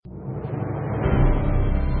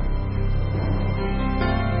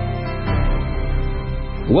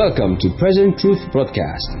Welcome to Present Truth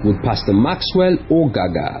Broadcast with Pastor Maxwell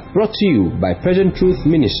Ogaga, brought to you by Present Truth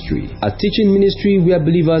Ministry, a teaching ministry where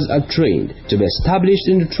believers are trained to be established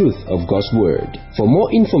in the truth of God's Word. For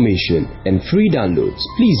more information and free downloads,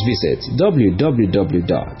 please visit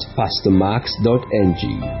www.pastormax.ng.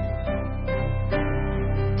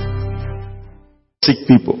 Sick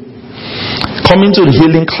people. Coming to the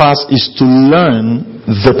healing class is to learn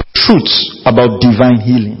the truths about divine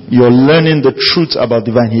healing. You're learning the truths about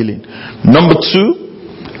divine healing. Number two,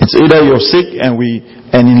 it's either you're sick and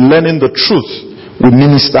in learning the truth, we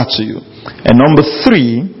minister to you. And number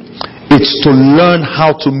three, it's to learn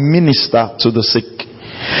how to minister to the sick.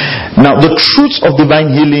 Now, the truths of divine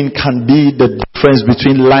healing can be the difference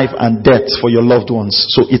between life and death for your loved ones.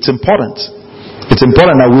 So it's important. It's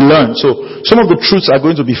important that we learn. So some of the truths are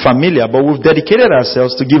going to be familiar, but we've dedicated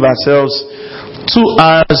ourselves to give ourselves 2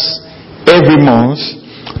 hours every month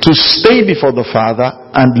to stay before the Father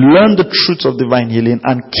and learn the truths of divine healing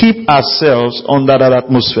and keep ourselves under that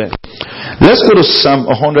atmosphere. Let's go to Psalm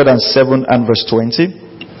 107 and verse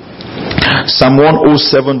 20. Psalm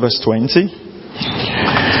 107 verse 20.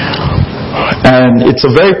 And it's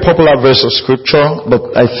a very popular verse of scripture,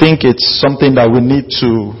 but I think it's something that we need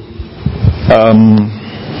to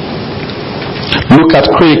look at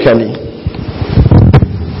critically.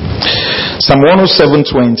 Psalm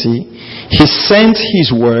 107:20. He sent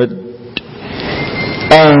his word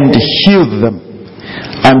and healed them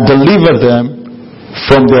and delivered them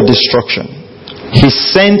from their destruction. He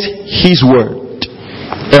sent his word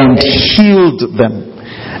and healed them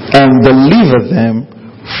and delivered them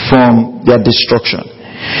from their destruction.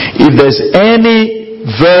 If there's any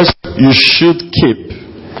verse you should keep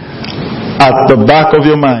at the back of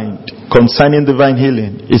your mind concerning divine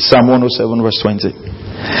healing, it's Psalm 107 verse 20.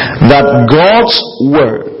 That God's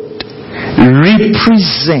word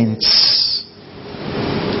represents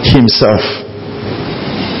himself.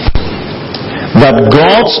 That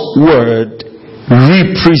God's word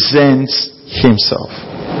represents himself.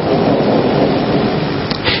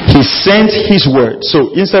 He sent his word.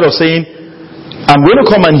 So instead of saying, I'm going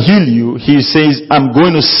to come and heal you, he says, I'm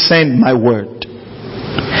going to send my word.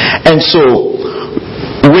 And so,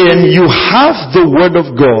 when you have the word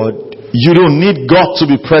of God, you don't need God to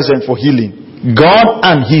be present for healing. God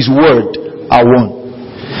and his word are one.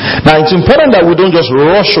 Now, it's important that we don't just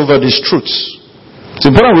rush over these truths. It's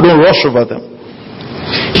important we don't rush over them.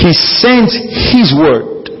 He sent his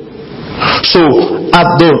word. So,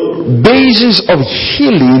 at the basis of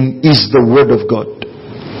healing is the word of God.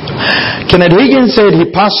 Kenneth Hagin said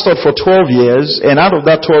he pastored for 12 years, and out of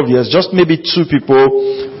that 12 years, just maybe 2 people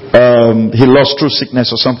he lost through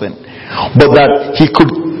sickness or something. But that he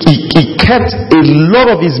kept a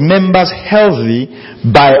lot of his members healthy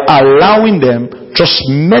by allowing them just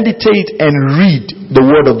meditate and read the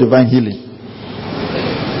word of divine healing.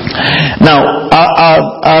 Now,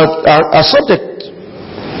 our subject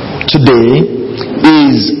today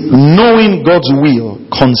is knowing God's will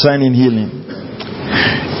concerning healing.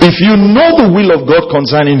 If you know the will of God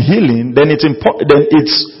concerning healing, then it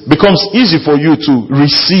becomes easy for you to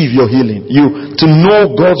receive your healing. To know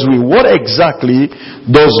God's will. What exactly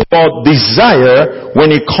does God desire when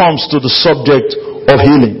it comes to the subject of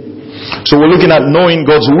healing? So we're looking at knowing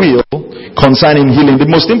God's will concerning healing. The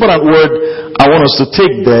most important word I want us to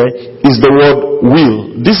take there is the word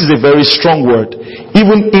will. This is a very strong word.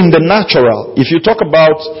 Even in the natural, if you talk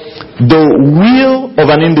about the will of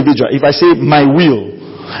an individual, if I say my will,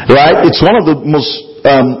 right? It's one of the most,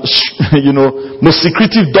 most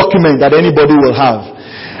secretive document that anybody will have,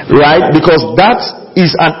 right? Because that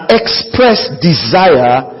is an express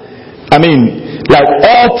desire. I mean, like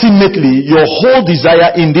ultimately, your whole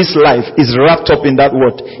desire in this life is wrapped up in that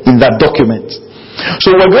word, in that document.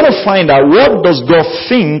 So we're going to find out, what does God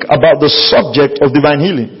think about the subject of divine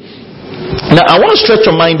healing? Now, I want to stretch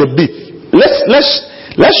your mind a bit.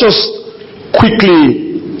 Let's just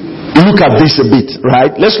quickly look at this a bit,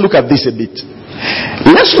 right? Let's look at this a bit.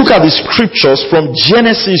 Let's look at the scriptures from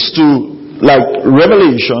Genesis to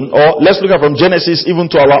Revelation, or let's look at from Genesis even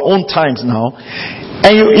to our own times now.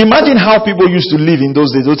 And you imagine how people used to live in those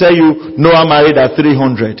days. They'll tell you Noah married at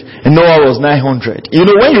 300 and Noah was 900. You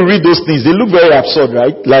know, when you read those things, they look very absurd,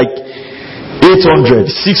 right? Like 800,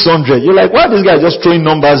 600. You're like, why are these guys just throwing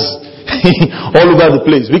numbers all over the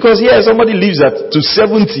place? Because somebody lives to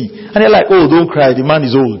 70 and they're like, oh, don't cry, the man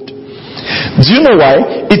is old. Do you know why?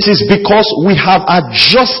 It is because we have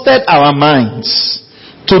adjusted our minds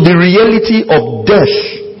to the reality of death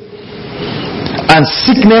and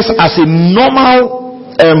sickness as a normal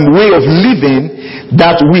way of living,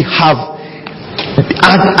 that we have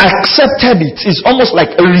accepted it. It's almost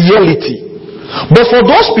like a reality. But for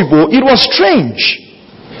those people, it was strange.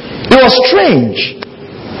 It was strange.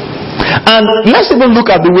 And let's even look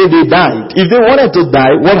at the way they died. If they wanted to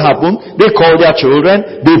die, what happened? They called their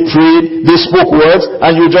children, they prayed, they spoke words,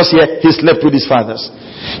 and you just hear, he slept with his fathers.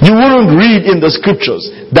 You wouldn't read in the scriptures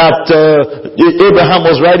that Abraham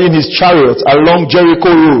was riding his chariot along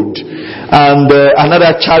Jericho Road, and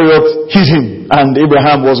another chariot hit him, and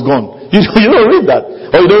Abraham was gone. You don't read that.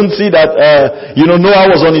 Or you don't see that, Noah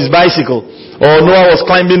was on his bicycle, or Noah was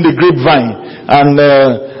climbing the grapevine,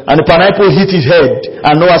 and the pineapple hit his head,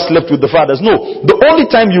 and Noah slept with the fathers. No. The only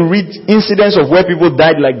time you read incidents of where people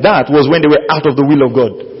died like that was when they were out of the will of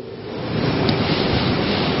God.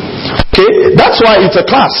 Okay? That's why it's a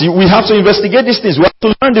class. We have to investigate these things. We have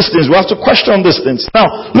to learn these things. We have to question these things.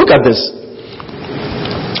 Now, look at this.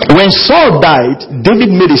 When Saul died,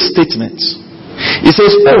 David made a statement. He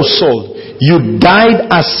says, "Oh Saul, you died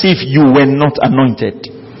as if you were not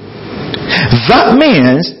anointed." That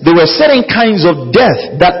means there were certain kinds of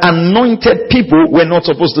death that anointed people were not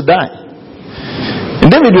supposed to die. And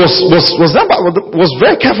David was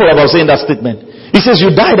very careful about saying that statement. He says,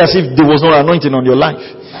 "You died as if there was no anointing on your life."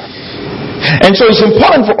 And so it's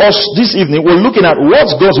important for us this evening, we're looking at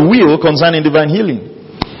what's God's will concerning divine healing.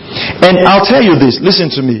 And I'll tell you this, listen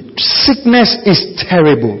to me. Sickness is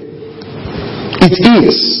terrible. It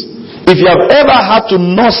is. If you have ever had to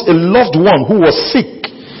nurse a loved one who was sick,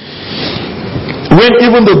 when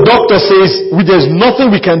even the doctor says, "There's nothing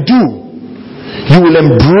we can do," you will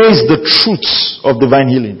embrace the truths of divine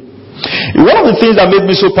healing. One of the things that made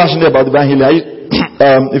me so passionate about divine healing,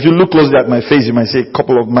 if you look closely at my face, you might see a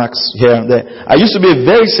couple of marks here and there. I used to be a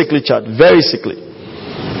very sickly child, very sickly.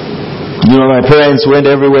 My parents went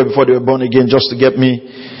everywhere before they were born again just to get me,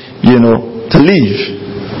 to live.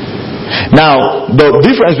 Now, the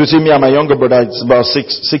difference between me and my younger brother is about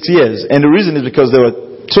six years. And the reason is because there were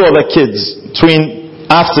two other kids, twin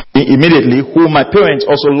after me immediately, who my parents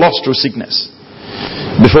also lost through sickness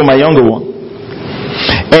before my younger one.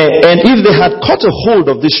 And if they had caught a hold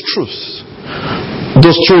of this truth,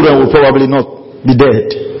 those children would probably not be dead.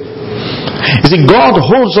 You see, God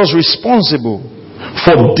holds us responsible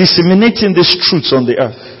for disseminating these truths on the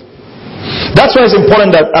earth. That's why it's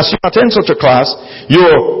important that as you attend such a class,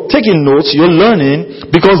 you're taking notes, you're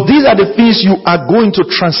learning, because these are the things you are going to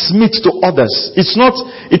transmit to others. It's not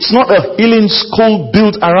a healing school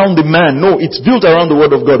built around the man. No, it's built around the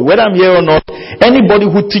Word of God. Whether I'm here or not, anybody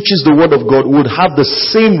who teaches the Word of God would have the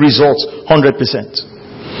same results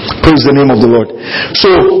 100%. Praise the name of the Lord. So,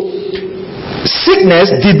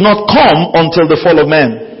 sickness did not come until the fall of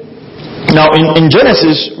man. Now, in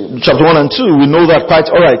Genesis chapter 1 and 2, we know that quite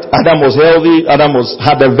alright. Adam was healthy. Adam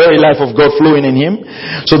had the very life of God flowing in him.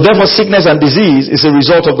 So therefore, sickness and disease is a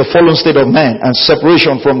result of the fallen state of man and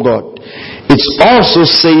separation from God. It also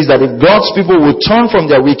says that if God's people will turn from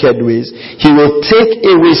their wicked ways, He will take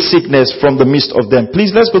away sickness from the midst of them.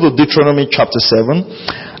 Please, let's go to Deuteronomy chapter 7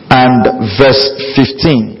 and verse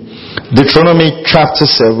 15. Deuteronomy chapter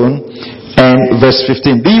 7 and verse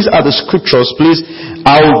 15. These are the scriptures. Please,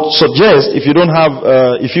 I would suggest, if you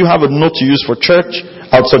have a note to use for church,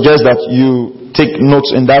 I would suggest that you take notes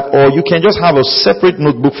in that, or you can just have a separate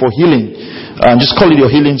notebook for healing, and just call it your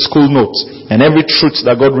healing school notes. And every truth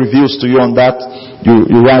that God reveals to you on that,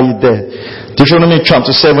 you write it there. Deuteronomy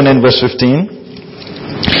chapter 7 and verse 15.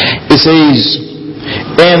 It says,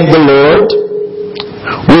 "And the Lord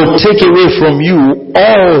will take away from you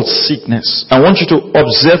all sickness." I want you to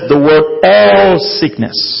observe the word all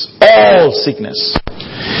sickness. All sickness.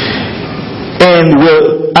 "And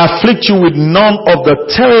will afflict you with none of the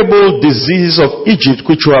terrible diseases of Egypt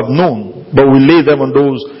which you have known, but will lay them on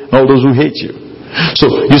all those who hate you."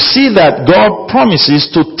 So you see that God promises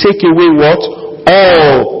to take away what?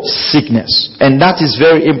 All sickness. And that is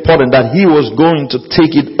very important, that He was going to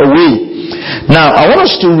take it away. Now, I want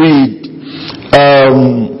us to read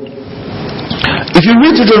if you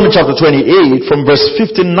read Deuteronomy chapter 28 from verse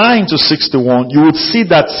 59 to 61, you would see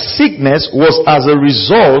that sickness was as a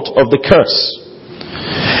result of the curse.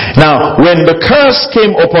 Now, when the curse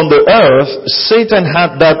came upon the earth, Satan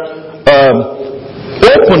had that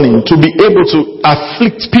opening to be able to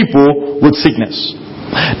afflict people with sickness.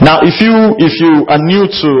 Now, if you are new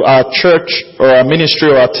to our church or our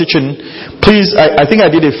ministry or our teaching, please, I think I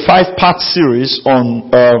did a 5-part series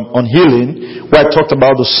on healing where I talked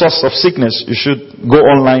about the source of sickness. You should go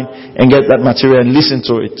online and get that material and listen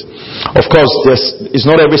to it. Of course, it's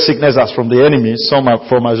not every sickness that's from the enemy. Some are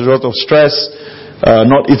from as a result of stress,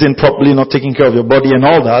 not eating properly, not taking care of your body and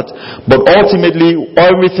all that. But ultimately,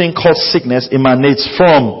 everything called sickness emanates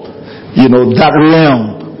from, that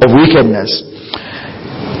realm of wickedness.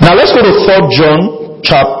 Now let's go to 3 John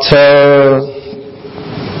chapter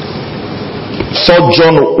 3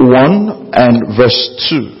 John 1 and verse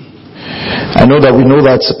 2. I know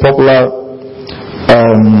that's a popular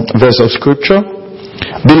verse of scripture.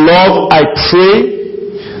 Beloved, I pray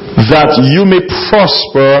that you may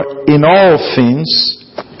prosper in all things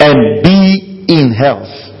and be in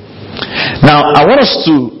health. Now, I want us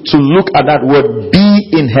to look at that word,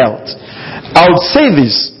 be in health. I would say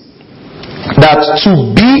this, that to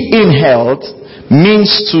be in health means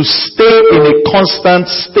to stay in a constant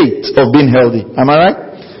state of being healthy. Am I right?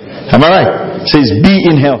 Am I right? It says be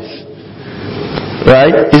in health.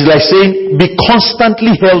 Right? It's like saying be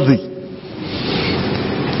constantly healthy.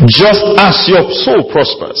 Just as your soul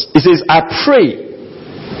prospers. It says, I pray.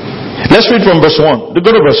 Let's read from verse 1. Go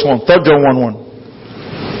to verse 1. 3 John 1:1.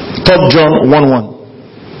 3 John 1:1.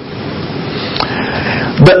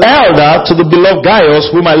 The elder to the beloved Gaius,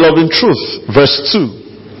 whom I love in truth. Verse 2.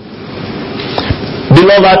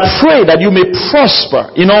 Beloved, I pray that you may prosper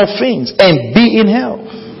in all things and be in health.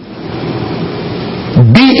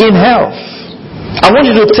 Be in health. I want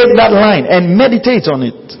you to take that line and meditate on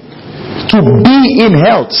it. To be in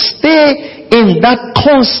health. Stay in that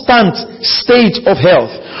constant state of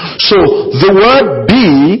health. So the word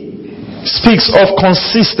be speaks of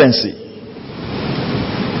consistency.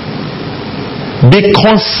 Be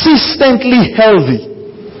consistently healthy.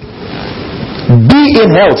 Be in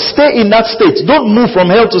health. Stay in that state. Don't move from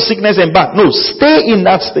health to sickness and back. No, stay in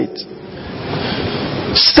that state.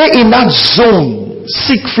 Stay in that zone.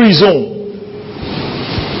 Sick-free zone.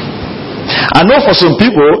 I know for some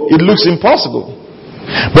people it looks impossible,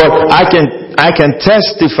 but I can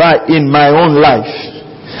testify in my own life.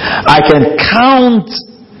 I can count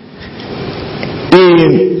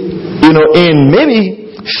in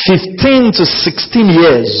maybe 15 to 16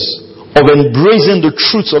 years of embracing the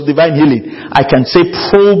truths of divine healing. I can say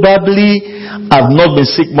probably I've not been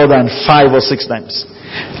sick more than 5 or 6 times.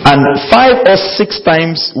 And 5 or 6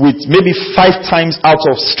 times with maybe 5 times out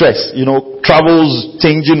of stress, travels,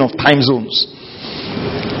 changing of time zones.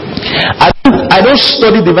 I don't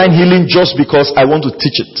study divine healing just because I want to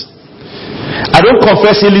teach it. I don't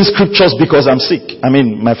confess healing scriptures because I'm sick. I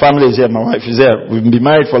mean, my family is here, my wife is here. We've been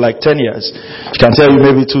married for like 10 years. I can tell you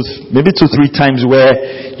maybe 2-3 times where,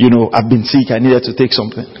 I've been sick, I needed to take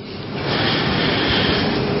something.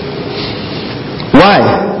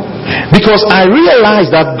 Why? Because I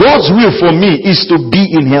realized that God's will for me is to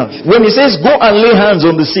be in health. When He says go and lay hands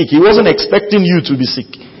on the sick, He wasn't expecting you to be sick.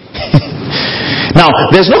 Now,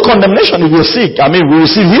 there's no condemnation if you're sick. I mean, we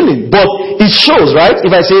receive healing. But it shows, right?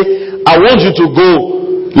 If I say, I want you to go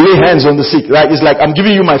lay hands on the sick, right? It's like I'm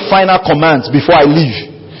giving you my final commands before I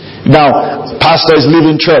leave. Now, pastor is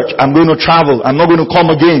leaving church. I'm going to travel. I'm not going to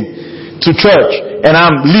come again to church. And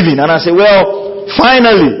I'm leaving. And I say, well,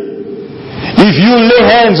 finally, if you lay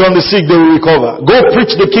hands on the sick, they will recover. Go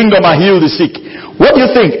preach the kingdom and heal the sick. What do you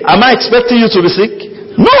think? Am I expecting you to be sick?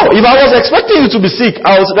 No. If I was expecting you to be sick,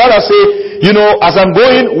 I would rather say, as I'm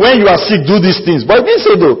going, when you are sick, do these things. But he didn't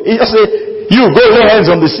say though. He just said, you go lay hands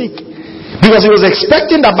on the sick. Because he was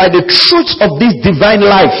expecting that by the truth of this divine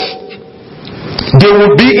life, they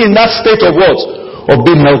would be in that state of what? Of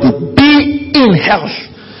being healthy. Be in health.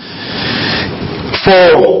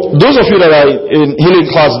 For those of you that are in healing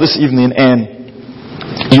class this evening and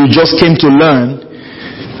you just came to learn,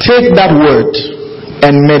 take that word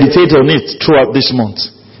and meditate on it throughout this month.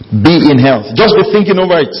 Be in health. Just be thinking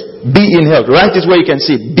over it. Be in health. Write it where you can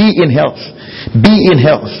see it. Be in health. Be in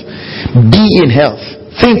health. Be in health.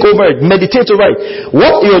 Think over it. Meditate over it.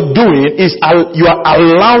 What you're doing is you are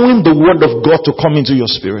allowing the word of God to come into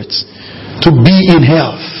your spirit. To be in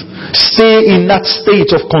health. Stay in that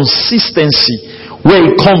state of consistency where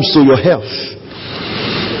it comes to your health.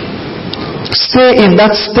 Stay in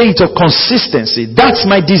that state of consistency. That's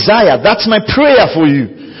my desire. That's my prayer for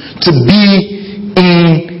you. To be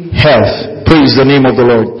in health. Praise the name of the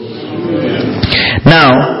Lord.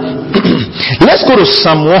 Now, let's go to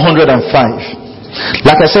Psalm 105.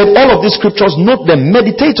 Like I said, all of these scriptures, note them,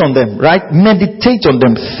 meditate on them, right? Meditate on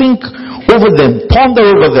them, think over them, ponder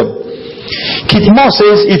over them. Keith Moore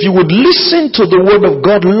says, if you would listen to the word of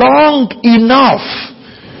God long enough,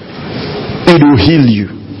 it will heal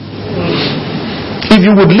you. If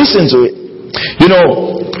you would listen to it.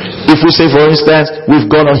 If we say, for instance, we've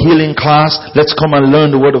gone on healing class, let's come and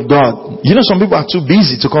learn the word of God. Some people are too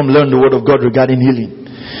busy to come learn the word of God regarding healing.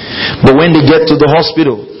 But when they get to the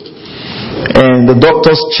hospital, and the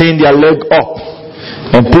doctors chain their leg up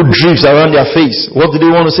and put drips around their face, what do they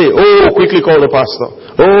want to say? Oh, quickly call the pastor.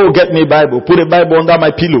 Oh, get me a Bible. Put a Bible under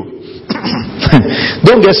my pillow.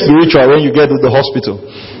 Don't get spiritual when you get to the hospital.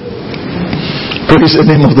 Praise the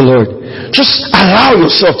name of the Lord. Just allow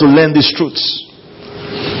yourself to learn these truths.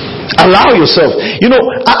 Allow yourself.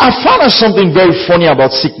 I found out something very funny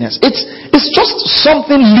about sickness. It's just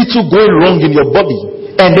something little going wrong in your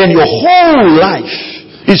body, and then your whole life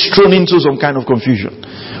is thrown into some kind of confusion.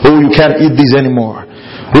 Oh, you can't eat this anymore.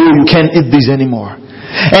 Oh, you can't eat this anymore.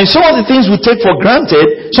 And some of the things we take for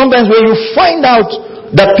granted, sometimes when you find out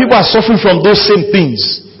that people are suffering from those same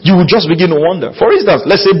things, you will just begin to wonder. For instance,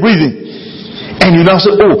 let's say breathing. And you now say,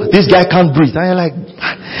 oh, this guy can't breathe. And you're like,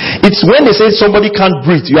 it's when they say somebody can't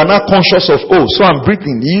breathe, you are not conscious of, oh, so I'm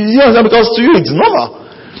breathing. Because to you, it's normal.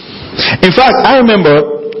 In fact, I remember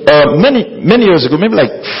many years ago, maybe like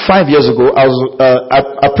 5 years ago,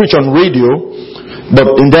 I preached on radio,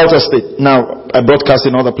 but in Delta State. Now, I broadcast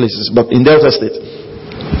in other places, but in Delta State.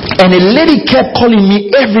 And a lady kept calling me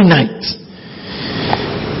every night.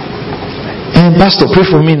 And Pastor, pray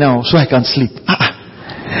for me now so I can sleep.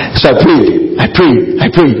 So I prayed.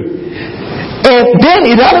 And then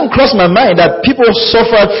it hadn't crossed my mind that people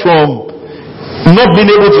suffered from not being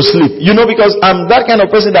able to sleep. Because I'm that kind of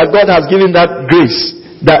person that God has given that grace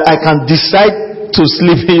that I can decide to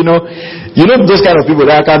sleep. Those kind of people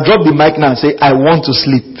that I can drop the mic now and say, I want to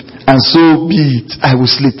sleep. And so be it, I will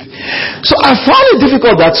sleep. So I found it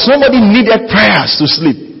difficult that somebody needed prayers to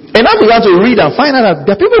sleep. And I began to read and find out that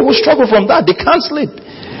there are people who struggle from that. They can't sleep.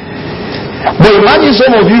 But imagine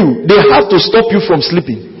some of you, they have to stop you from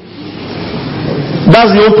sleeping.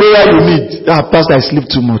 That's the only prayer you need. Pastor, I sleep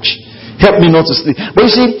too much. Help me not to sleep. But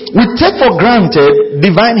you see, we take for granted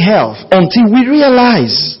divine health until we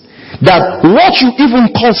realize that what you even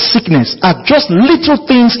call sickness are just little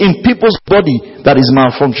things in people's body that is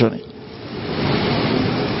malfunctioning.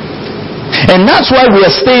 And that's why we are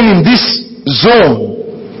staying in this zone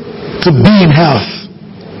to be in health.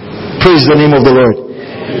 Praise the name of the Lord.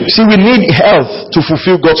 See, we need health to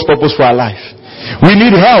fulfill God's purpose for our life. We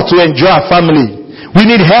need health to enjoy our family. We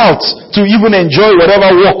need health to even enjoy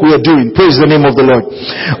whatever work we are doing. Praise the name of the Lord.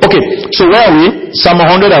 Okay, so where are we? Psalm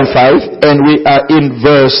 105, and we are in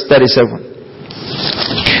verse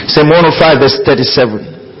 37. Psalm 105, verse 37.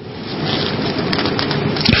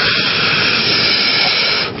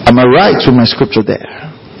 Am I right with my scripture there?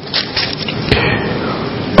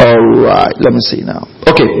 Alright, let me see now.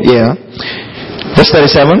 Okay, yeah. Verse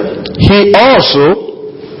 37. He also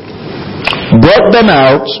brought them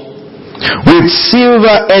out with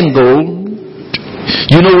silver and gold.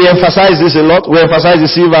 We emphasize this a lot. We emphasize the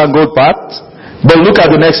silver and gold part. But look at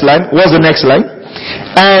the next line. What's the next line?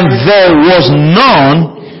 And there was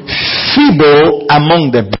none feeble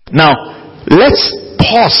among them. Now, let's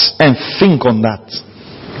pause and think on that.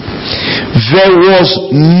 There was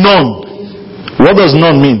none. What does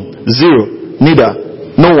none mean? Zero. Neither.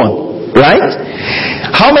 No one. Right?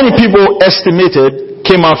 How many people estimated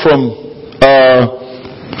came out from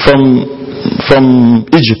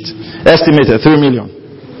Egypt? Estimated 3 million.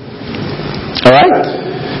 Alright?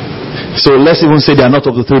 So let's even say they are not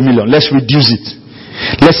of the 3 million. Let's reduce it.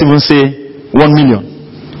 Let's even say 1 million.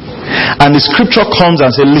 And the scripture comes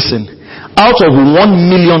and says, listen, out of 1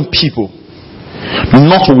 million people,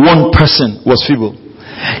 not one person was feeble.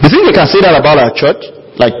 You think they can say that about our church?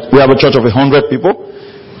 Like we have a church of 100 people.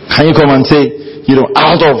 Can you come and say,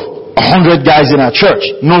 out of 100 guys in our church,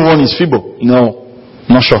 no one is feeble? No,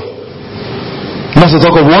 not sure. Not to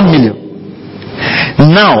talk of 1 million.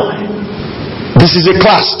 Now, this is a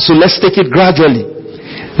class, so let's take it gradually.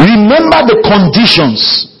 Remember the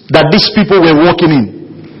conditions that these people were working in.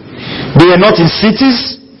 They were not in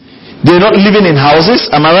cities. They were not living in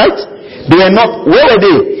houses. Am I right? They were not, where were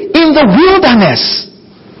they? In the wilderness.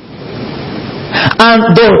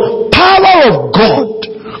 And the power of God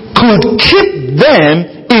could keep them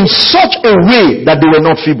in such a way that they were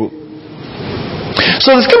not feeble.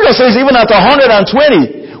 So the scripture says even at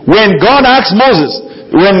 120, when God asked Moses,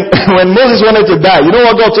 when Moses wanted to die, you know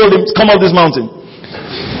what God told him? Come up this mountain.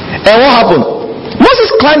 And what happened?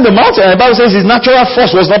 Moses climbed the mountain, and the Bible says his natural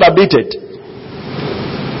force was not abated.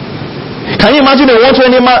 Can you imagine a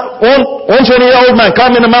 120-year-old man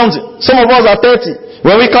climbing the mountain? Some of us are 30.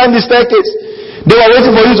 When we climb the staircase, they were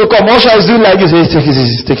waiting for you to come. Moshe is doing like this. Hey, take it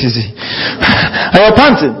easy, take it easy. And you're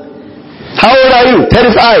panting. How old are you?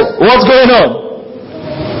 35. What's going on?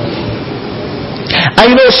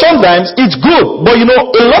 And sometimes it's good. But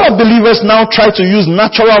a lot of believers now try to use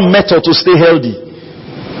natural method to stay healthy.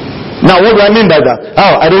 Now, what do I mean by that?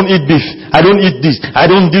 Oh, I don't eat beef. I don't eat this. I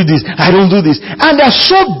don't do this. I don't do this. And they're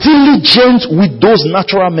so diligent with those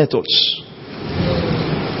natural methods.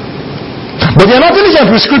 But they're not diligent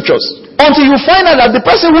with scriptures. Until you find out that the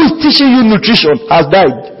person who is teaching you nutrition has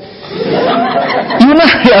died. You now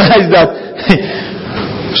realize that.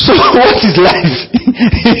 So what is life?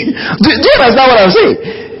 Do you understand what I'm saying?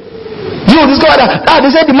 This guy,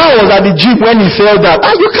 they said the man was at the gym when he fell down.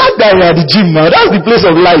 You can't die at the gym now. That's the place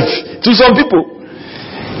of life to some people.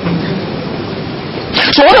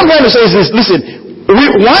 So what I'm trying to say is this, listen,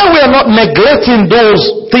 while we are not neglecting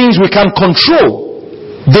those things we can control,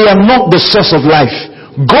 they are not the source of life.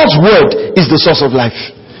 God's word is the source of life.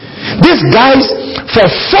 These guys, for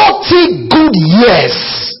 40 good years,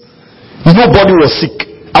 nobody was sick.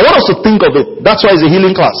 I want us to think of it. That's why it's a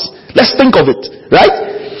healing class. Let's think of it,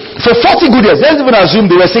 right? For 40 good years, let's even assume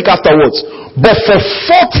they were sick afterwards. But for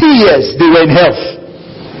 40 years, they were in health.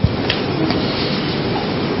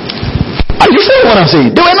 Are you saying what I'm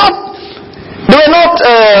saying? They were not, there were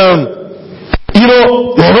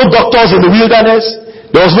no doctors in the wilderness.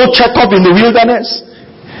 There was no checkup in the wilderness.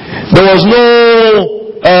 There was no,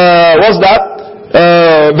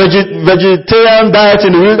 vegetarian diet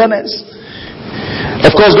in the wilderness.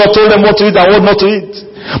 Of course, God told them what to eat and what not to eat.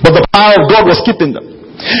 But the power of God was keeping them.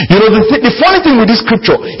 The funny thing with this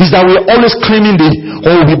scripture is that we're always claiming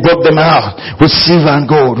we brought them out with silver and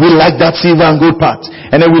gold. We like that silver and gold part.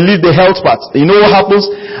 And then we leave the health part. You know what happens?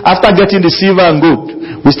 After getting the silver and gold,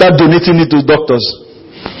 we start donating it to doctors.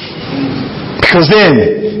 Because then,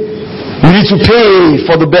 we need to pay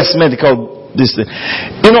for the best medical this thing.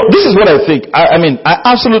 This is what I think. I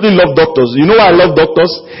absolutely love doctors. You know why I love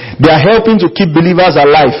doctors? They are helping to keep believers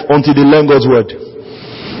alive until they learn God's word.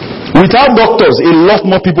 Without doctors, a lot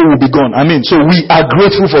more people will be gone. So we are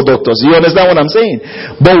grateful for doctors. You understand what I'm saying?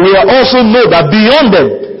 But we also know that beyond them,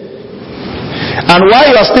 and while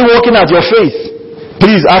you are still working at your faith,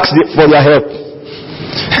 please ask for their help.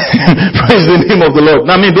 Praise the name of the Lord.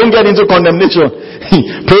 Don't get into condemnation.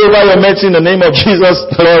 Pray over your medicine in the name of Jesus.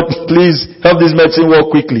 Lord, please help this medicine work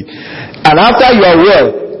quickly. And after you are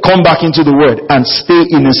well, come back into the word and stay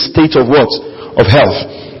in a state of what? Of health.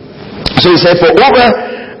 So he said for 40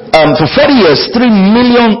 years, 3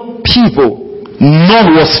 million people,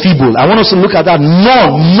 none was feeble. I want us to look at that.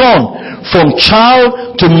 None. From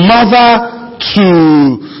child to mother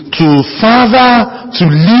to father to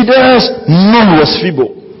leaders, none was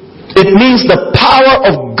feeble. It means the power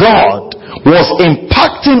of God was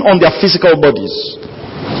impacting on their physical bodies.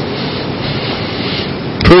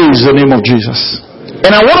 Praise the name of Jesus.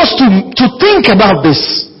 And I want us to think about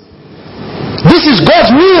this. This is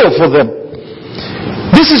God's will for them.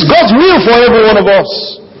 This is God's will for every one of us.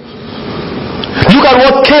 Look at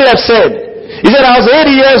what Caleb said. He said, I was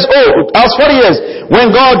 80 years old. I was 40 years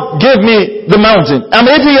when God gave me the mountain. I'm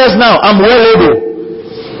 80 years now. I'm well able.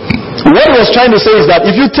 What he was trying to say is that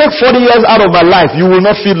if you take 40 years out of my life, you will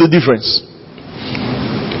not feel the difference.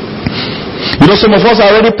 Some of us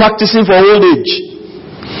are already practicing for old age.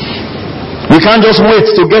 We can't just wait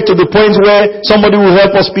to get to the point where somebody will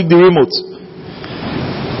help us pick the remote.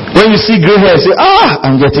 When you see gray hair, you say,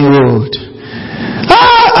 I'm getting old.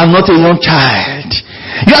 I'm not a young child.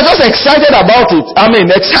 You are just excited about it.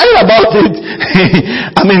 Excited about it.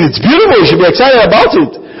 It's beautiful. You should be excited about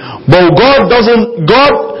it. But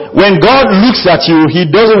when God looks at you, He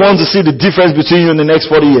doesn't want to see the difference between you in the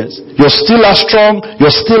next 40 years. You're still as strong.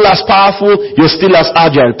 You're still as powerful. You're still as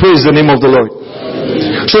agile. Praise the name of the Lord.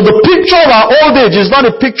 So the picture of our old age is not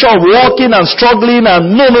a picture of walking and struggling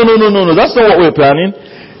and no. That's not what we're planning.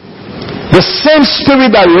 The same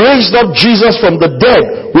spirit that raised up Jesus from the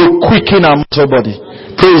dead will quicken our mortal body.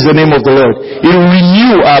 Praise the name of the Lord. It will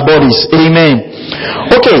renew our bodies. Amen.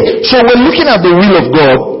 Okay, so we're looking at the will of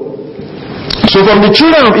God. So from the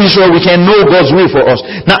children of Israel, we can know God's will for us.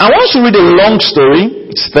 Now, I want to read a long story.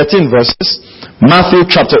 It's 13 verses. Matthew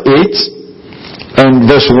chapter 8 and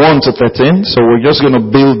verse 1 to 13. So we're just going to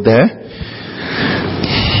build there.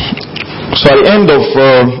 So at the end of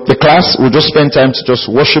the class, we'll just spend time to just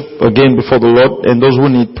worship again before the Lord. And those who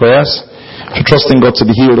need prayers, if you're trusting God to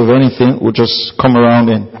be healed of anything, we'll just come around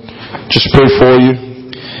and just pray for you.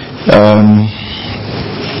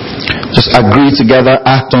 Just agree together,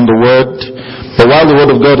 act on the word. But while the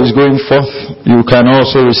word of God is going forth, you can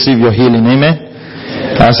also receive your healing. Amen?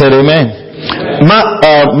 I said amen.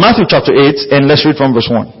 Matthew chapter 8, and let's read from verse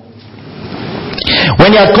 1.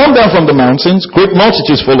 When he had come down from the mountains, great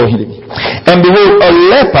multitudes followed him. And behold, a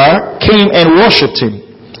leper came and worshipped him,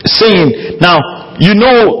 saying, now, you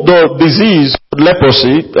know the disease,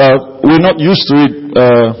 leprosy, we're not used to it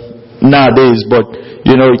nowadays, but,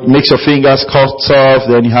 it makes your fingers cut off,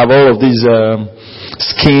 then you have all of these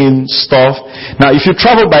skin stuff. Now, if you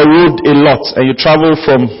travel by road a lot, and you're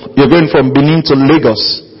going from Benin to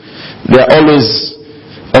Lagos, they're always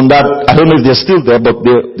on that, I don't know if they're still there, but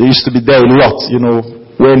they used to be there a lot,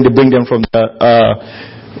 when they bring them from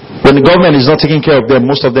when the government is not taking care of them,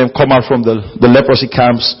 most of them come out from the leprosy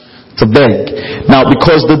camps to beg. Now,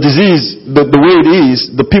 because the disease, the way it is,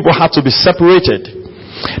 the people had to be separated.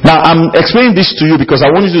 Now, I'm explaining this to you because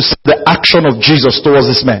I want you to see the action of Jesus towards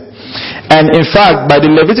this man. And in fact, by the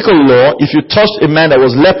Levitical law, if you touched a man that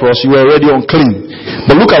was leprous, you were already unclean.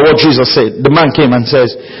 But look at what Jesus said. The man came and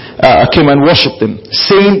came and worshipped him,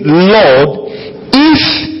 saying, Lord, if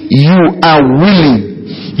you are willing,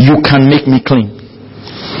 you can make me clean.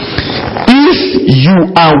 If you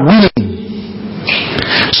are willing.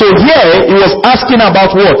 So here, he was asking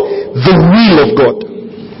about what? The will of God.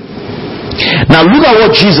 Now look at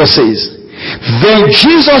what Jesus says. Then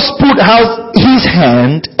Jesus put out his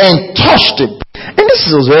hand and touched him. And this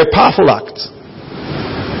is a very powerful act.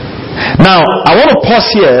 Now, I want to pause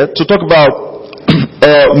here to talk about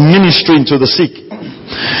ministering to the sick.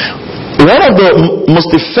 One of the most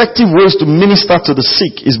effective ways to minister to the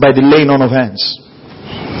sick is by the laying on of hands.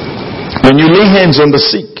 When you lay hands on the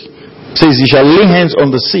sick, it says you shall lay hands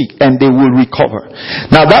on the sick and they will recover.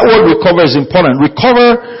 Now that word recover is important.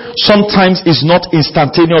 Recover sometimes is not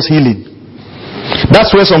instantaneous healing.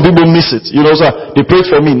 That's where some people miss it. You know, sir, they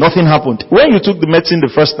prayed for me, nothing happened. When you took the medicine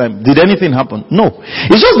the first time, did anything happen? No.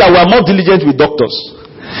 It's just that we are more diligent with doctors.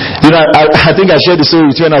 You know, I think I shared the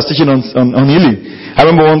story with you when I was teaching on healing. I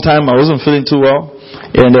remember one time I wasn't feeling too well,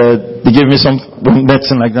 and they gave me some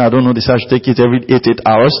medicine like that. I don't know, they said I should take it every 8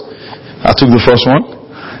 hours. I took the first one.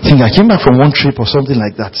 I think I came back from one trip or something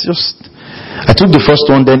like that. I took the first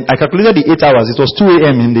one, then I calculated the 8 hours. It was 2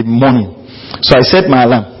 a.m. in the morning. So I set my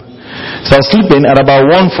alarm. So I was sleeping at about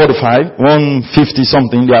 1:45, 1:50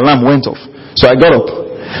 something, the alarm went off. So I got up.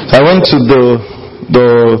 So I went to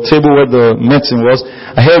the table where the medicine was.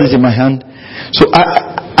 I held it in my hand. So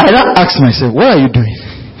I now asked myself, what are you doing?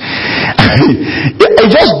 It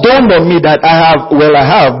just dawned on me that I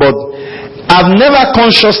have, but I've never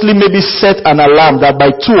consciously maybe set an alarm that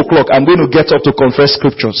by 2 o'clock I'm going to get up to confess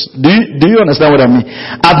scriptures. Do you understand what I mean?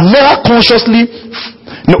 I've never consciously,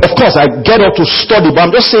 no, of course I get up to study, but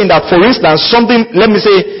I'm just saying that, for instance, something, let me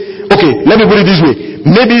put it this way.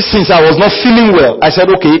 Maybe since I was not feeling well, I said,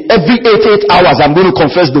 okay, every 8 hours I'm going to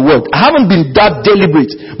confess the word. I haven't been that deliberate.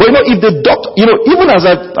 But you know, if the doctor, even as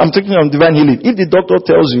I'm taking on divine healing, if the doctor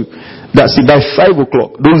tells you that, see, by 5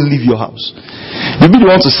 o'clock, don't leave your house. Maybe you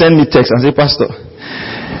want to send me text and say, Pastor,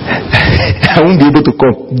 I won't be able to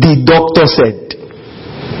come. The doctor said.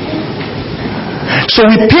 So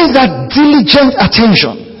we pay that diligent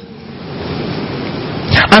attention.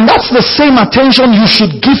 And that's the same attention you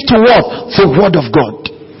should give to what? The Word of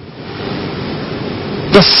God.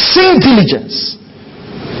 The same diligence.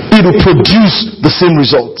 It will produce the same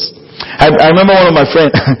results. I remember one of my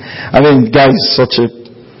friends, guy is such a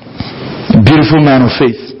beautiful man of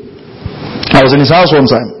faith. I was in his house one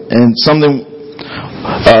time, and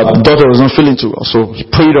the daughter was not feeling too well. So he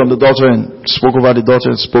prayed on the daughter and spoke over the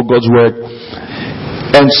daughter and spoke God's word.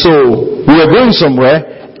 And so we were going somewhere,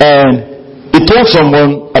 and he told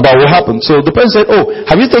someone about what happened. So the person said,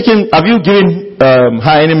 have you given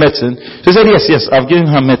her any medicine? She said, yes, I've given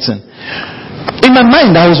her medicine. In my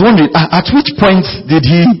mind, I was wondering, at which point did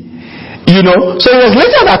he, So it was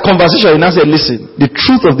later that conversation, and I said, listen, the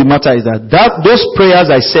truth of the matter is that those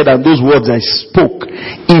prayers I said and those words I spoke,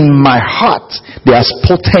 in my heart, they are as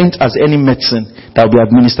potent as any medicine that will be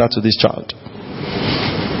administered to this child.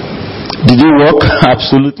 Did it work?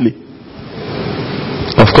 Absolutely.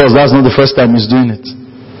 Of course, that's not the first time he's doing it.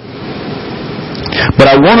 But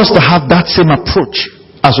I want us to have that same approach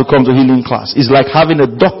as we come to healing class. It's like having a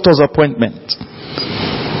doctor's appointment.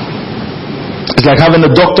 It's like having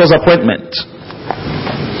a doctor's appointment.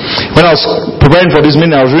 When I was preparing for this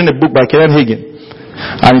meeting, I was reading a book by Kenneth Hagin.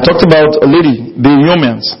 And he talked about a lady, Bill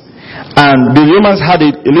Yeomans. And Bill Yeomans had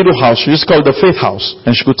a little house. She used to call it the Faith House.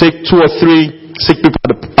 And she could take 2 or 3 sick people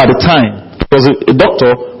at a time. There was a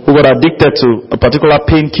doctor who got addicted to a particular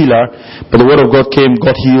painkiller, but the word of God came,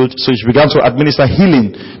 got healed, so she began to administer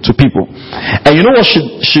healing to people. And you know what she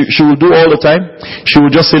would do all the time? She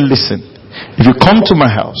would just say, listen, if you come to my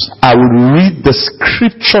house, I will read the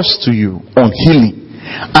scriptures to you on healing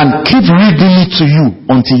and keep reading it to you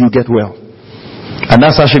until you get well. And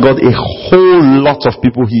that's how she got a whole lot of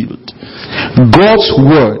people healed. God's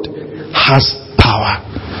word has power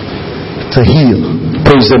to heal.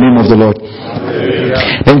 Praise the name of the Lord.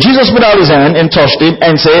 Then Jesus put out his hand and touched him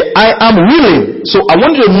and said, I am willing. So I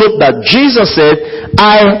want you to note that Jesus said,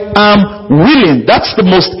 I am willing. That's the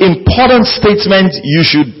most important statement you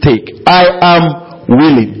should take. I am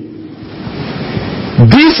willing.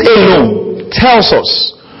 This alone tells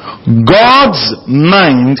us God's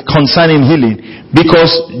mind concerning healing,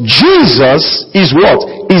 because Jesus is what?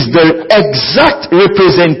 Is the exact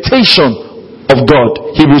representation of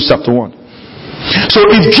God. Hebrews chapter 1. So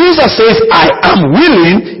if Jesus says, I am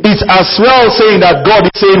willing, it's as well saying that God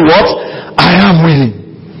is saying what? I am willing.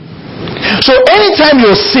 So anytime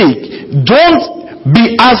you're sick, don't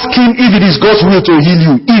be asking if it is God's will to heal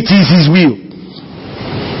you. It is His will.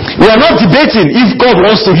 We are not debating if God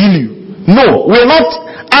wants to heal you. No. We are not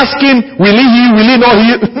asking, will He heal, will He not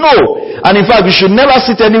heal? No. And in fact, you should never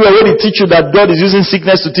sit anywhere where they teach you that God is using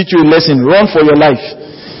sickness to teach you a lesson. Run for your life.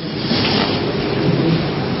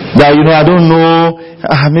 That, I don't know,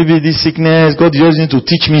 maybe this sickness, God is using to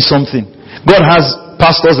teach me something. God has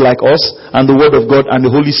pastors like us and the Word of God and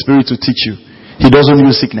the Holy Spirit to teach you. He doesn't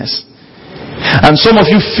use sickness. And some of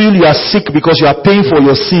you feel you are sick because you are paying for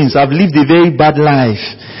your sins. I've lived a very bad life.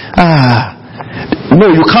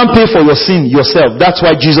 No, you can't pay for your sin yourself. That's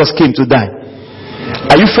why Jesus came to die.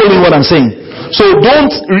 Are you following what I'm saying? So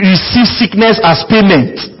don't receive sickness as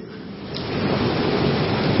payment.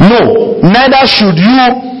 No, neither should you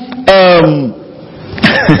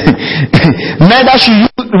neither should you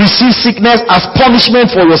receive sickness as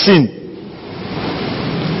punishment for your sin.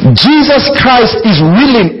 Jesus Christ is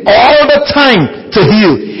willing all the time to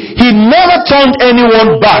heal. He never turned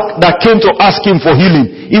anyone back that came to ask Him for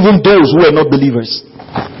healing, even those who were not believers.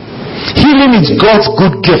 Healing is God's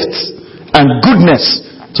good gift and goodness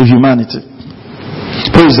to humanity.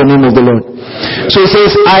 Praise the name of the Lord. So He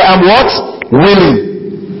says, I am what? Willing.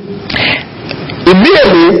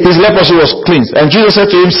 Immediately his leprosy was cleansed, and Jesus said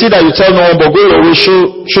to him, see that you tell no one, but go away,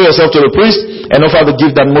 show yourself to the priest, and offer the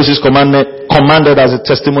gift that Moses commanded as a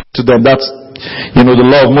testimony to them. That's the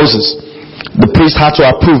law of Moses. The priest had to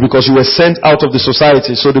approve because you were sent out of the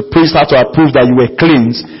society, so the priest had to approve that you were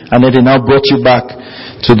cleansed, and then they now brought you back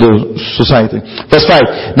to the society. Verse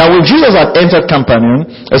 5. Now when Jesus had entered Capernaum,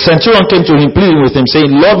 a centurion came to him pleading with him, saying,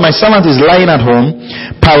 Lord, my servant is lying at home,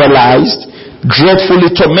 paralyzed, dreadfully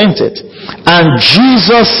tormented. And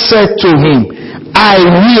Jesus said to him, I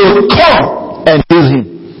will come and heal him.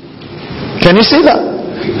 Can you see that?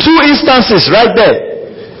 Two instances right there.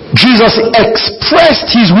 Jesus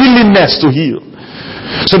expressed His willingness to heal.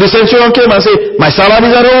 So the centurion came and said, my servant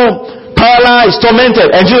is at home, paralyzed,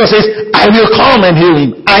 tormented. And Jesus says, I will come and heal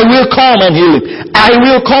him. I will come and heal him. I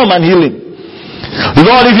will come and heal him.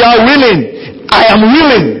 Lord, if you are willing, I am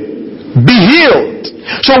willing. Be healed.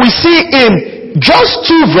 So we see in just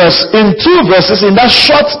two verses in that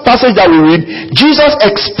short passage that we read, Jesus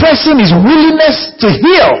expressing His willingness to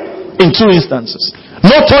heal in two instances.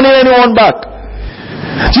 Not turning anyone back.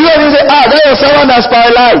 Jesus didn't say, there was someone that's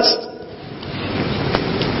paralyzed.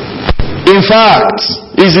 In fact,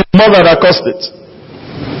 it's his mother that caused it.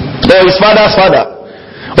 Or his father's father.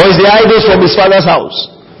 Or it's the idols from his father's house.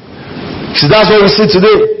 So that's what we see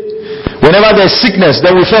today. Whenever there's sickness,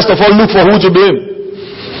 then we first of all look for who to blame.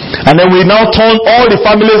 And then we now turn all the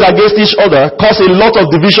families against each other, cause a lot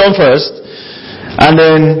of division first, and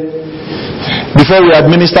then before we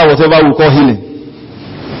administer whatever we call healing.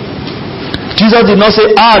 Jesus did not say,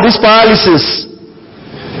 this paralysis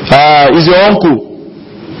is your uncle.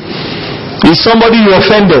 Is somebody you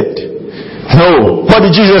offended. No. What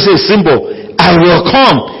did Jesus say? Simple. I will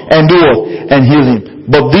come and do what? And heal him.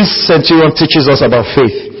 But this centurion teaches us about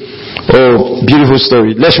faith. Oh, beautiful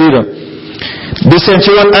story. Let's read on. The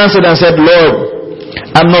centurion answered and said, Lord,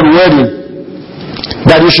 I'm not worthy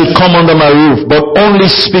that you should come under my roof, but only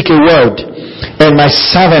speak a word, and my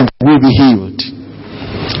servant will be healed.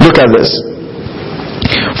 Look at this.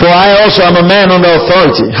 For I also am a man under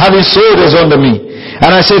authority, having soldiers under me.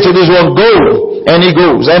 And I say to this one, go, and he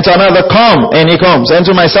goes. And to another, come, and he comes. And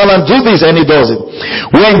to my servant, do this, and he does it.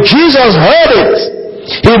 When Jesus heard it,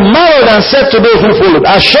 he marveled and said to those who followed,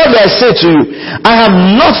 assuredly I say to you, I have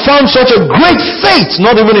not found such a great faith,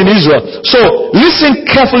 not even in Israel. So, listen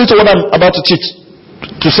carefully to what I'm about to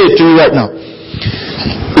say to you right now.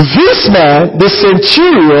 This man, the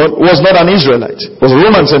centurion, was not an Israelite. Was a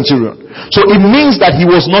Roman centurion. So it means that he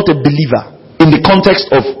was not a believer in the context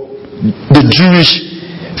of the Jewish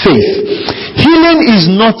faith. Healing is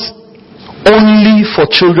not only for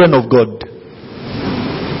children of God.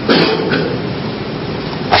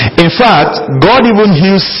 In fact, God even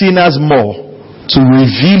heals sinners more to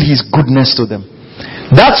reveal His goodness to them.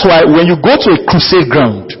 That's why when you go to a crusade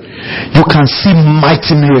ground, you can see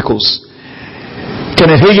mighty miracles.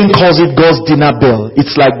 Kenneth Hagin calls it God's dinner bell.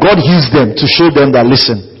 It's like God heals them to show them that,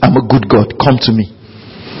 listen, I'm a good God, come to me.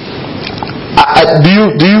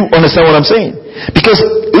 Do you understand what I'm saying? Because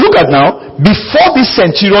look at now, before this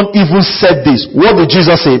centurion even said this, what did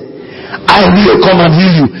Jesus say? I will come and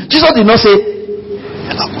heal you. Jesus did not say,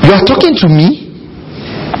 you are talking to me?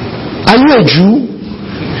 Are you a Jew?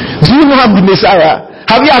 Do you know I'm the Messiah?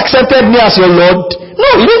 Have you accepted me as your Lord? No,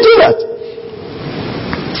 he didn't do that.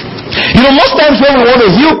 Most times when we want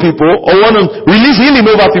to heal people or want to release healing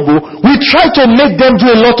over people, we try to make them do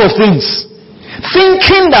a lot of things,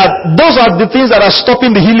 thinking that those are the things that are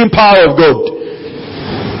stopping the healing power of God.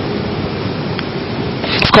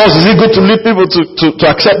 Of course, is it good to lead people to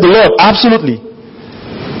accept the Lord? Absolutely.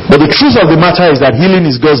 But the truth of the matter is that healing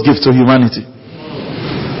is God's gift to humanity.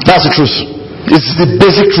 That's the truth. It's the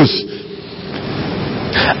basic truth.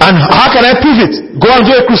 And how can I prove it? Go and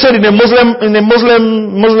do a crusade in a Muslim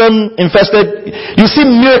infested. You see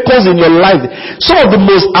miracles in your life. Some of the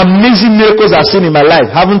most amazing miracles I've seen in my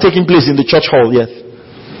life haven't taken place in the church hall yet.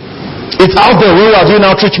 It's out there when we are doing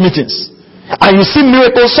outreach meetings. And you see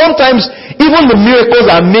miracles. Sometimes even the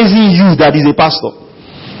miracles are amazing you that is a pastor.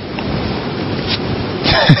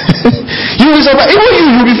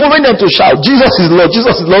 You'll be following them to shout, Jesus is Lord,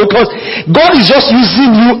 Jesus is Lord, because God is just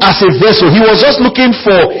using you as a vessel. He was just looking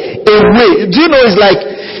for a way. Do you know, it's like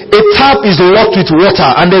a tap is locked with water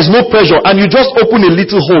and there's no pressure, and you just open a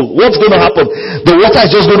little hole. What's going to happen? The water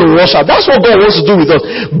is just going to rush out. That's what God wants to do with us.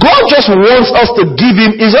 God just wants us to give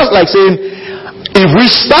Him. It's just like saying, if we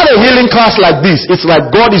start a healing class like this, it's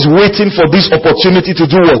like God is waiting for this opportunity to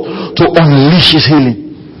do what? To unleash His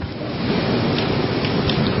healing.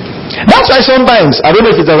 That's why sometimes, I don't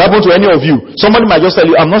know if it has happened to any of you, somebody might just tell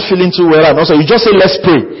you, I'm not feeling too well, and also you just say, let's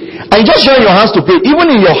pray. And you just join your hands to pray. Even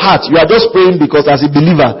in your heart, you are just praying because as a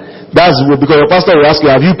believer, that's because your pastor will ask you,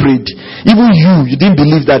 have you prayed? Even you didn't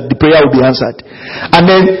believe that the prayer will be answered. And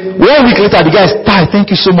then 1 week later, the guy says, thank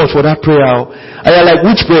you so much for that prayer. And you're like,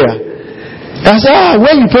 which prayer? And I said,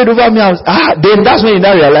 when you prayed over me, then that's when you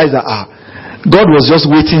now realize that, God was just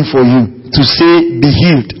waiting for you to say, be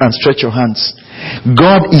healed and stretch your hands.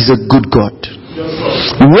 God is a good God.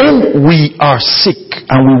 When we are sick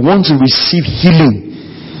and we want to receive healing,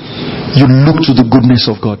 you look to the goodness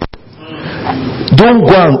of God. Don't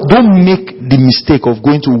make the mistake of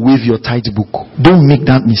going to wave your tithe book. Don't make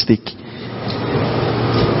that mistake.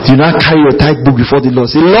 Do not carry your tithe book before the Lord.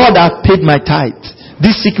 Say, Lord, I've paid my tithe.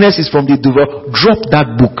 This sickness is from the devil. Drop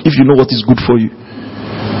that book if you know what is good for you.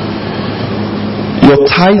 Your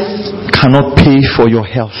tithe cannot pay for your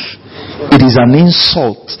health. It is an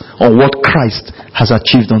insult on what Christ has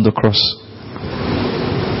achieved on the cross.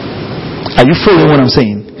 Are you following what I'm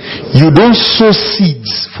saying? You don't sow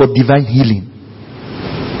seeds for divine healing.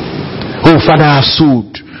 Oh, Father, I have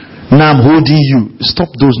sowed. Now I'm holding you.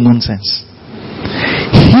 Stop those nonsense.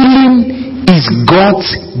 Healing is God's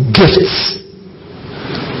gift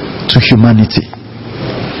to humanity.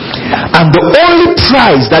 And the only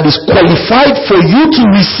price that is qualified for you to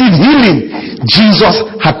receive healing, Jesus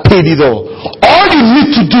had paid it all. All you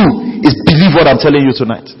need to do is believe what I'm telling you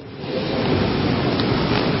tonight.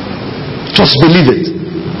 Just believe it.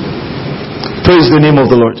 Praise the name of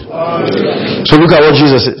the Lord. So look at what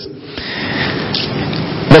Jesus says.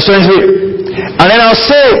 Verse 23. And then I'll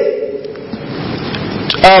say,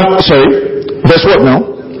 verse what now?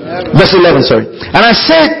 Verse 11, sorry. And I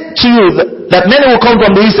said to you that many will come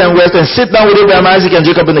from the east and west and sit down with Abraham, Isaac, and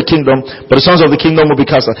Jacob in the kingdom, but the sons of the kingdom will be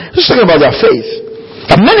cast out. He's talking about their faith.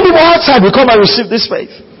 And many people outside will come and receive this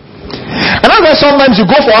faith. And that's why sometimes you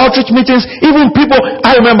go for outreach meetings, even people,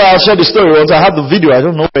 I remember I'll share the story once, I had the video, I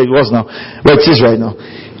don't know where it was now, where it is right now.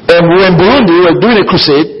 We were in Burundi, we were doing a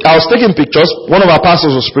crusade, I was taking pictures, one of our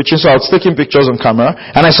pastors was preaching, so I was taking pictures on camera,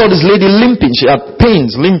 and I saw this lady limping, she had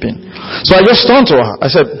pains, limping. So I just turned to her,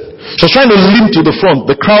 I said, she was trying to limp to the front,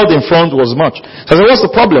 the crowd in front was much. So I said, what's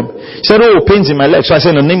the problem? She said, pains in my leg. So I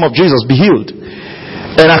said, in the name of Jesus, be healed.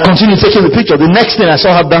 And I continued taking the picture. The next thing I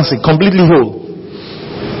saw her dancing, completely whole.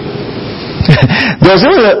 There was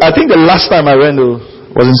even, I think the last time I went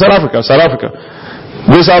was in South Africa.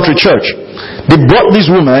 Grace Outreach Church. They brought this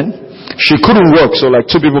woman. She couldn't walk, so like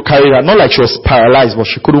 2 people carried her. Not like she was paralyzed, but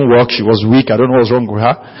she couldn't walk. She was weak. I don't know what was wrong with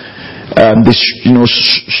her.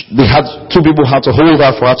 They had 2 people had to hold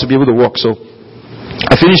her for her to be able to walk. So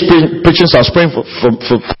I finished preaching, so I was praying for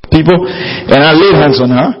people, and I laid hands on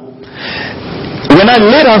her. When I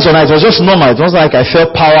laid hands on her, it was just normal. It wasn't like I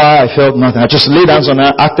felt power, I felt nothing. I just laid hands on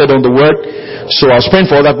her, acted on the word. So I was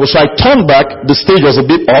praying for other people. So I turned back. The stage was a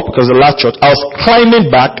bit up because the last church. I was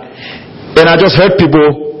climbing back, and I just heard people,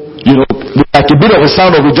 like a bit of a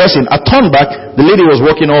sound of rejoicing. I turned back. The lady was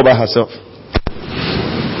walking all by herself.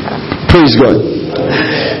 Praise God.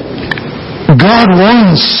 God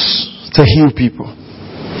wants to heal people.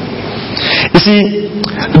 You see,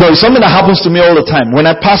 there is something that happens to me all the time. When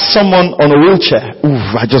I pass someone on a wheelchair,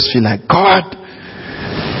 I just feel like, God.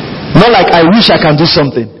 Not like I wish I can do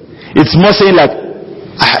something. It's more saying like,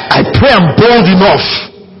 I pray I'm bold enough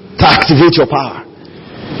to activate your power.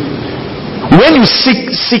 When you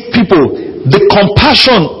seek people, the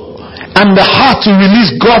compassion And the heart to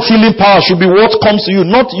release God's healing power should be what comes to you,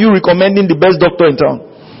 not you recommending the best doctor in town.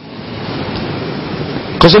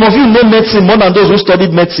 Because some of you know medicine more than those who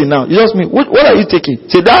studied medicine now. You ask me, what are you taking?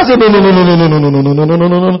 Say, that's no,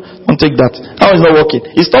 don't take that. How is not working?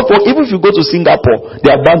 It stopped working. Even if you go to Singapore,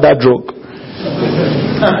 they have banned that drug.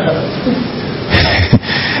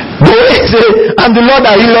 And the Lord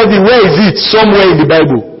that healed thee, where is it? Somewhere in the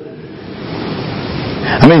Bible.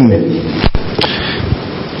 I mean,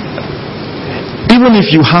 even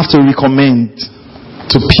if you have to recommend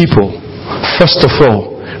to people, first of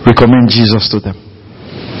all, recommend Jesus to them.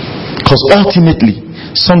 Because ultimately,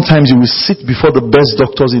 sometimes you will sit before the best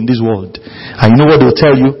doctors in this world, and you know what they'll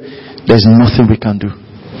tell you? There's nothing we can do.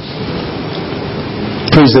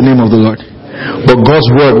 Praise the name of the Lord. But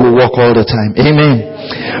God's word will work all the time. Amen.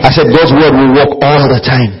 I said God's word will work all the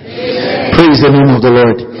time. Praise the name of the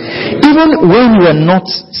Lord. Even when you are not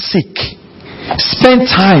sick, spend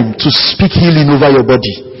time to speak healing over your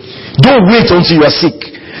body. Don't wait until you are sick.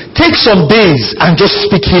 Take some days and just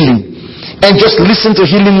speak healing. And just listen to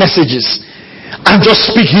healing messages. And just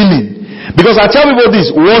speak healing. Because I tell people this,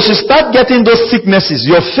 once you start getting those sicknesses,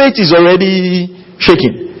 your faith is already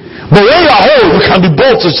shaking. But when you are whole, you can be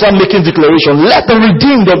bold to start making declaration. Let the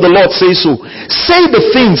redeemed of the Lord say so. Say the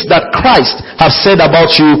things that Christ has said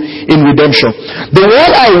about you in redemption. The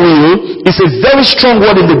word I will is a very strong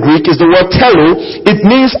word in the Greek. It's the word telo. It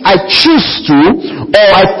means I choose to or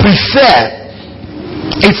I prefer.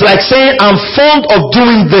 It's like saying I'm fond of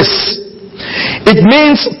doing this. It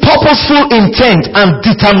means purposeful intent and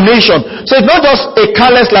determination. So it's not just a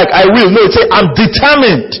careless like I will. No, it's I'm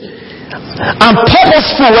determined. I'm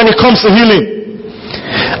purposeful when it comes to healing.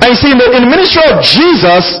 And you see, in the ministry of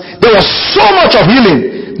Jesus, there was so much of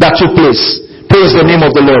healing that took place. Praise the name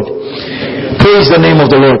of the Lord. Praise the name of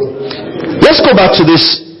the Lord. Let's go back to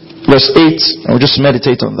this verse 8. I'll just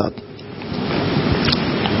meditate on that.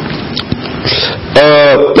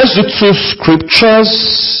 Let's do two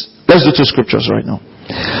scriptures. Let's do two scriptures right now.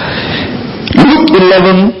 Luke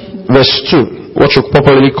 11 verse 2. What you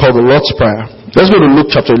popularly call the Lord's Prayer. Let's go to Luke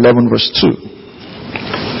chapter 11 verse 2.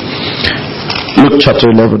 Luke chapter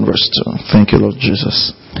 11 verse 2. Thank you, Lord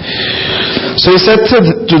Jesus. So he said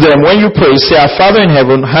to them, when you pray, say, Our Father in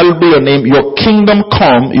heaven, hallowed be your name. Your kingdom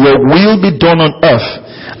come. Your will be done on earth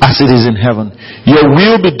as it is in heaven. Your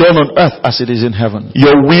will be done on earth as it is in heaven.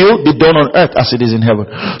 Your will be done on earth as it is in heaven.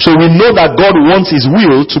 So we know that God wants His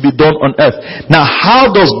will to be done on earth. Now, how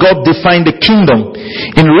does God define the kingdom?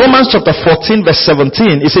 In Romans chapter 14 verse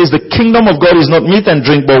 17, it says the kingdom of God is not meat and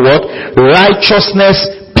drink, but what? Righteousness,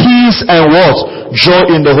 peace, and what? Joy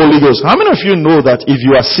in the Holy Ghost. How many of you know that if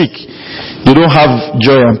you are sick, you don't have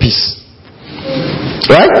joy and peace?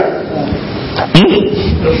 Right?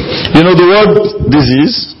 You know the word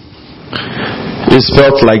disease is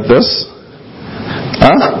spelled like this.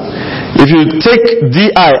 If you take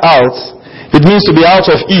D-I out, it means to be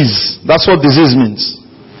out of ease. That's what disease means.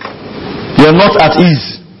 You're not at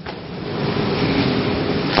ease.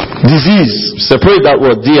 Disease, separate that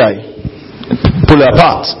word D-I, pull it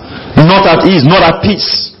apart. Not at ease, not at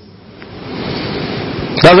peace.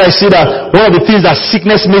 That's why I say that one of the things that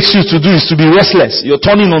sickness makes you to do is to be restless. You're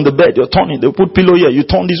turning on the bed, you're turning, they put pillow here, you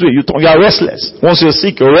turn this way, you are restless. Once you're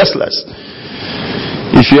sick, you're restless.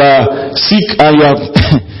 If you are sick and you are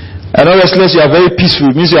and not restless, you are very peaceful.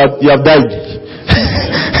 It means you have died.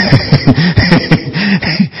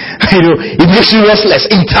 You know, it makes you restless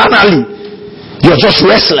internally. You're just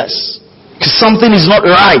restless because something is not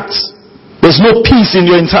right. There's no peace in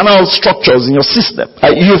your internal structures, in your system.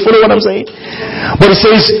 You follow what I'm saying? But it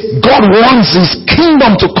says God wants His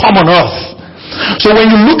kingdom to come on earth. So when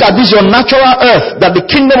you look at this, your natural earth, that the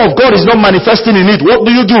kingdom of God is not manifesting in it, what do?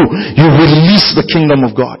 You release the kingdom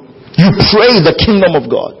of God. You pray the kingdom of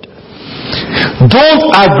God. Don't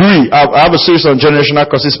agree. I have a series on generational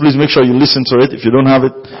curses. Please make sure you listen to it. If you don't have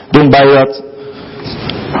it, don't buy that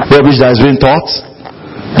rubbish that has been taught.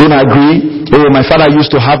 Don't agree. Oh, my father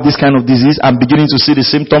used to have this kind of disease. I'm beginning to see the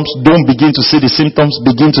symptoms. Don't begin to see the symptoms.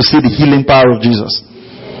 Begin to see the healing power of Jesus.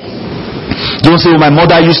 Don't say, oh, my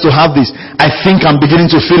mother used to have this. I think I'm beginning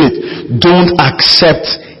to feel it. Don't accept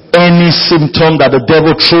any symptom that the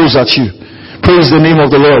devil throws at you. Praise the name of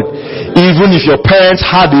the Lord. Even if your parents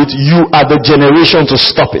had it, you are the generation to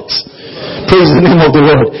stop it. Praise the name of the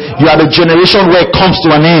Lord. You are the generation where it comes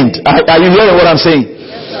to an end. Are you hearing what I'm saying?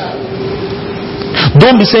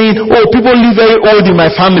 Don't be saying, oh, people live very old in my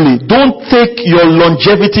family. Don't take your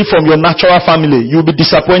longevity from your natural family. You'll be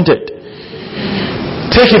disappointed.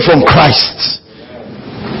 Take it from Christ.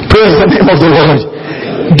 Praise the name of the Lord.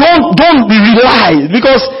 Don't rely,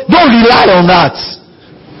 because don't rely on that.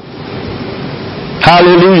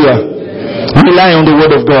 Hallelujah. Rely on the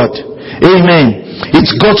word of God. Amen.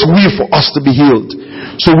 It's God's will for us to be healed.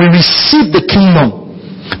 So we receive the kingdom.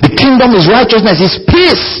 The kingdom is righteousness, is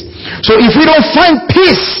peace. So if we don't find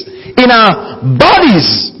peace in our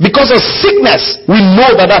bodies because of sickness, we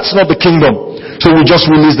know that that's not the kingdom. So we just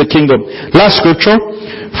release the kingdom. Last scripture,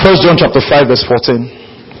 1 John chapter 5 verse 14.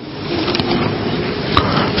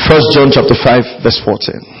 1 John chapter 5 verse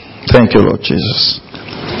 14. Thank you, Lord Jesus.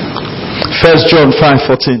 1 John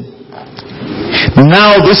 5:14.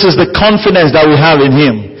 Now this is the confidence that we have in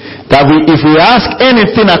Him, that if we ask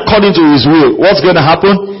anything according to His will, what's going to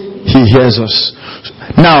happen? He hears us.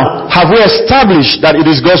 Now, have we established that it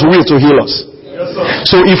is God's will to heal us? Yes, sir.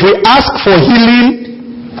 So if we ask for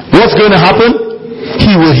healing, what's going to happen?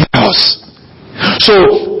 He will heal us. So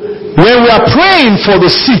when we are praying for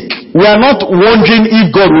the sick, we are not wondering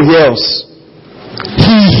if God will hear us.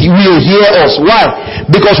 He will hear us. Why?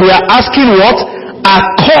 Because we are asking what?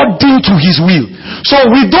 According to His will. So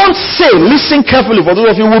we don't say, listen carefully for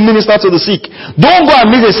those of you who minister to the sick. Don't go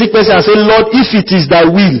and meet a sick person and say, Lord, if it is thy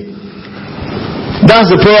will.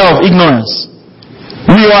 That's the prayer of ignorance.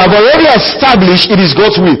 We have already established it is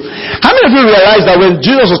God's will. How many of you realize that when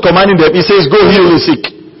Jesus was commanding them, He says, go heal the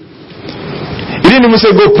sick? He didn't even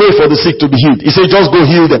say, go pray for the sick to be healed. He said, just go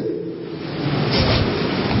heal them.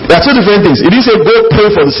 There are two different things. He didn't say, go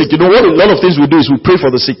pray for the sick. You know what a lot of things we do is we pray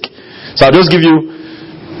for the sick. So I'll just give you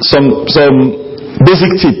some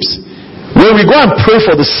basic tips. When we go and pray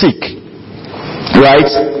for the sick,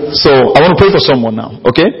 right? So I want to pray for someone now,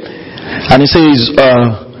 okay? And he says,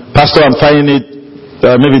 Pastor, I'm finding it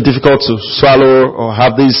maybe difficult to swallow or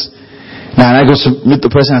have this. Now, and I go to meet the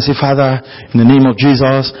person and say, Father, in the name of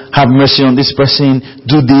Jesus, have mercy on this person.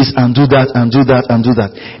 Do this and do that and do that and do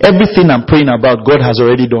that. Everything I'm praying about, God has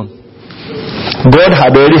already done. God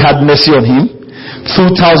had already had mercy on him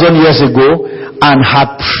 2,000 years ago and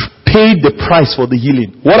had paid the price for the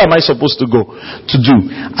healing. What am I supposed to do?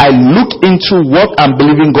 I look into what I'm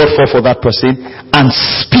believing God for that person and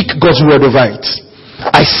speak God's word over it.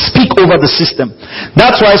 I speak over the system.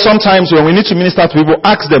 That's why sometimes when we need to minister to people,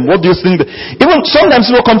 ask them, what do you think? Even sometimes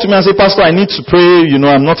people come to me and say, Pastor, I need to pray,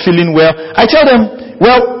 I'm not feeling well. I tell them,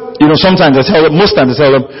 sometimes I tell them, most times I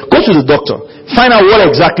tell them, go to the doctor. Find out what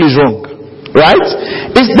exactly is wrong. Right?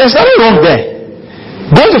 There's nothing wrong there.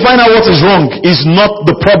 Going to find out what is wrong is not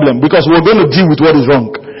the problem, because we're going to deal with what is wrong.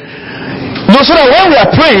 No, so that when we are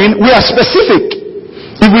praying, we are specific.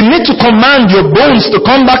 If we need to command your bones to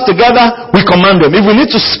come back together, we command them. If we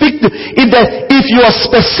need to speak, if you are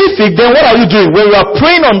specific, then what are you doing? When you are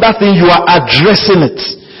praying on that thing, you are addressing it.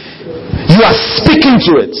 You are speaking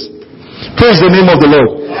to it. Praise the name of the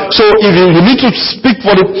Lord. So if you need to speak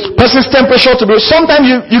for the person's temperature to be, sometimes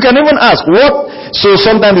you can even ask, what? So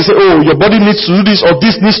sometimes they say, your body needs to do this, or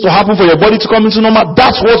this needs to happen for your body to come into normal.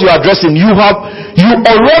 That's what you're addressing. You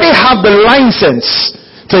already have the license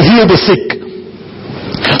to heal the sick.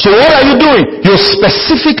 So what are you doing? You're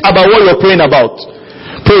specific about what you're praying about.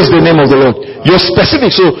 Praise the name of the Lord. You're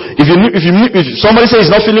specific. So if somebody says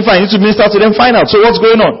he's not feeling fine, you need to minister to them, find out. So what's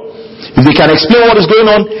going on? If they can explain what is going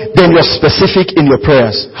on, then you're specific in your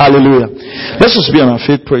prayers. Hallelujah. Let's just be on our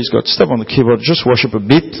feet. Praise God. Step on the keyboard. Just worship a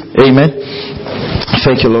bit. Amen.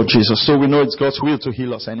 Thank you, Lord Jesus. So we know it's God's will to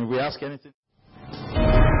heal us. And if we ask anything...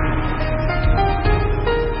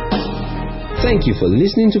 Thank you for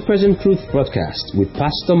listening to Present Truth Broadcast with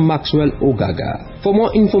Pastor Maxwell Ogaga. For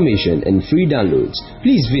more information and free downloads,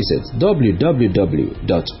 please visit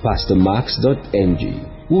www.pastormax.ng.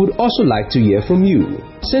 We would also like to hear from you.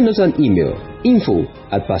 Send us an email,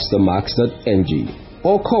 info@pastormax.ng,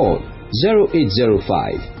 or call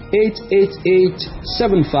 0805 888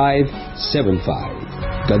 7575.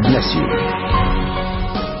 God bless you.